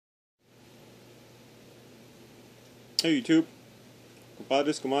Hey YouTube,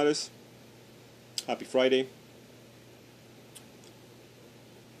 compadres, comadres, happy Friday.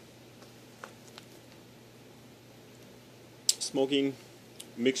 Smoking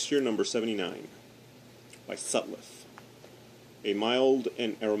mixture number 79 by Sutliff, a mild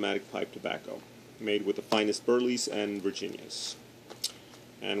and aromatic pipe tobacco made with the finest Burleys and Virginias,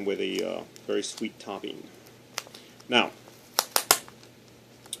 and with a very sweet topping. Now,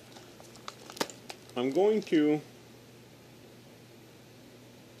 I'm going to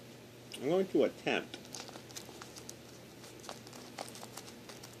attempt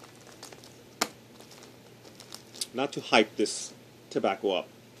not to hype this tobacco up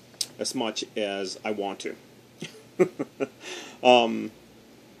as much as I want to.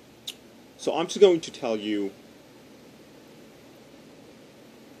 So I'm just going to tell you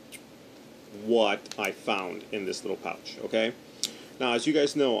what I found in this little pouch, okay? Now, as you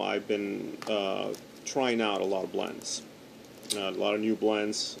guys know, I've been trying out a lot of blends. A lot of new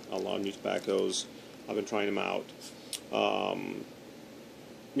blends, a lot of new tobaccos. I've been trying them out.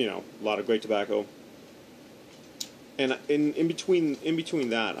 You know, a lot of great tobacco. And in between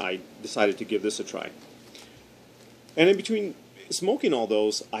that, I decided to give this a try. And in between smoking all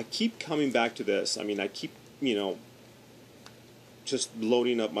those, I keep coming back to this. I mean, I keep, you know, just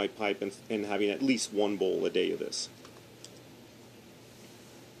loading up my pipe and having at least one bowl a day of this.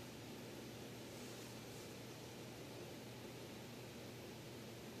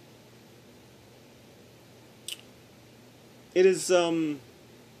 It is,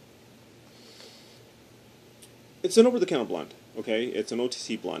 it's an over-the-counter blend, okay? It's an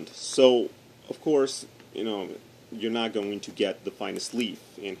OTC blend. So, of course, you know, you're not going to get the finest leaf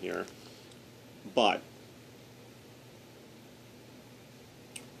in here, but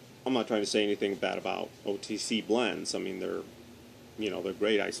I'm not trying to say anything bad about OTC blends. I mean, they're, you know, they're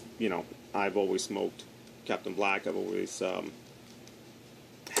great. I've always smoked Captain Black. I've always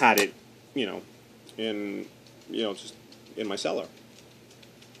had it, you know, just in my cellar.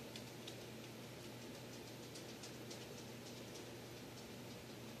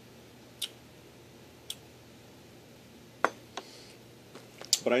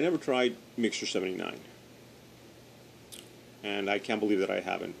 But I never tried Mixture 79. And I can't believe that I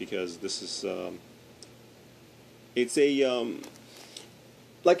haven't, because this is, it's a,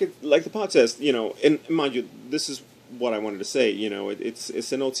 like the pod says, you know, and mind you, this is what I wanted to say, you know, it's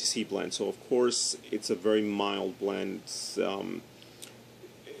an OTC blend, so of course it's a very mild blend. You're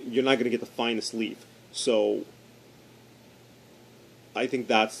not going to get the finest leaf, so I think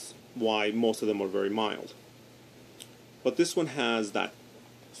that's why most of them are very mild. But this one has that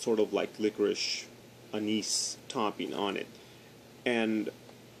sort of like licorice anise topping on it, and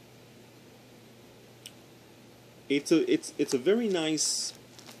it's a very nice.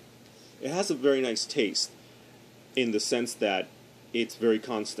 It has a very nice taste, in the sense that it's very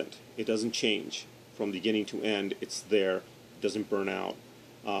constant. It doesn't change from beginning to end. It's there. It doesn't burn out.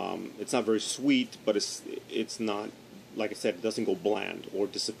 It's not very sweet, but it's not, like I said, it doesn't go bland or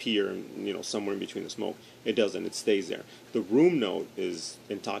disappear, you know, somewhere in between the smoke. It doesn't. It stays there. The room note is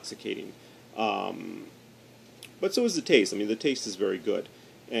intoxicating, but so is the taste. I mean, the taste is very good,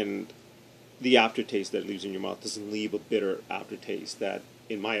 and the aftertaste that it leaves in your mouth doesn't leave a bitter aftertaste that,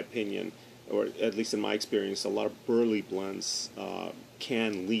 in my opinion, or at least in my experience, a lot of Burley blends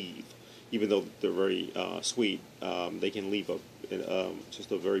can leave. Even though they're very sweet, they can leave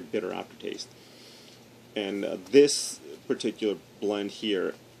just a very bitter aftertaste. And this particular blend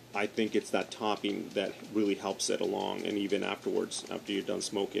here, I think it's that topping that really helps it along, and even afterwards, after you're done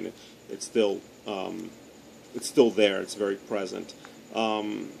smoking it, it's still there. It's very present.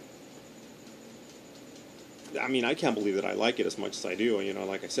 I mean, I can't believe that I like it as much as I do. You know,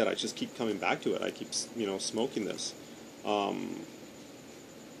 like I said, I just keep coming back to it. I keep, you know, smoking this.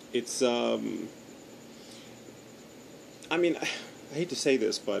 It's, I mean, I hate to say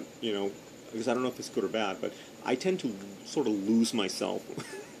this, but, you know, because I don't know if it's good or bad, but I tend to sort of lose myself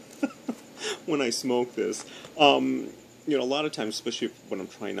when I smoke this. You know, a lot of times, especially when I'm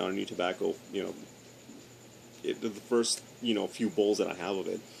trying out a new tobacco, you know, the first, you know, few bowls that I have of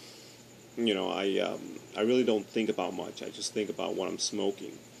it, you know, I really don't think about much. I just think about what I'm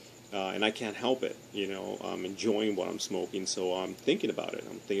smoking. And I can't help it, you know. I'm enjoying what I'm smoking, so I'm thinking about it.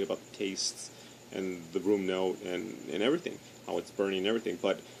 I'm thinking about the tastes and the room note and everything, how it's burning and everything.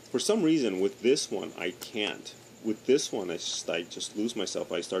 But for some reason, with this one, I can't. With this one, I just lose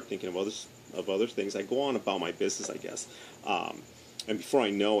myself. I start thinking of other things. I go on about my business, I guess. And before I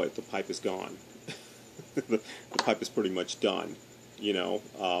know it, the pipe is gone. the pipe is pretty much done, you know.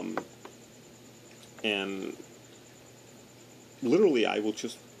 And literally, I will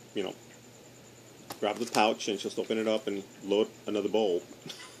just, you know, grab the pouch and just open it up and load another bowl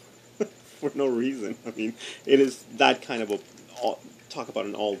for no reason. I mean, it is that kind of a, talk about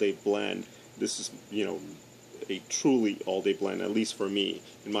an all-day blend. This is, you know, a truly all-day blend, at least for me,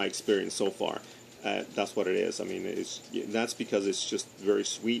 in my experience so far. That's what it is. I mean, that's because it's just very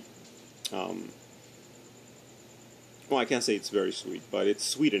sweet. Well, I can't say it's very sweet, but it's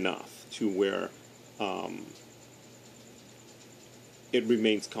sweet enough to where it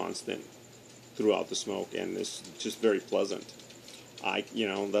remains constant throughout the smoke, and it's just very pleasant. You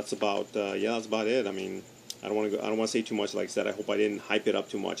know, that's about yeah, that's about it. I mean, I don't want to say too much. Like I said, I hope I didn't hype it up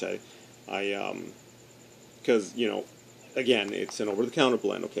too much. Because you know, again, it's an over-the-counter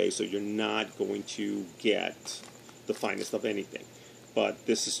blend. Okay, so you're not going to get the finest of anything, but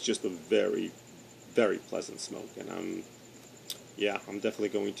this is just a very, very pleasant smoke, and I'm definitely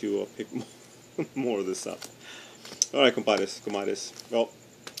going to pick more of this up. All right, compadres, comadres. Well,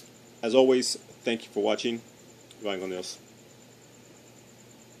 as always, thank you for watching. Bye, con Dios.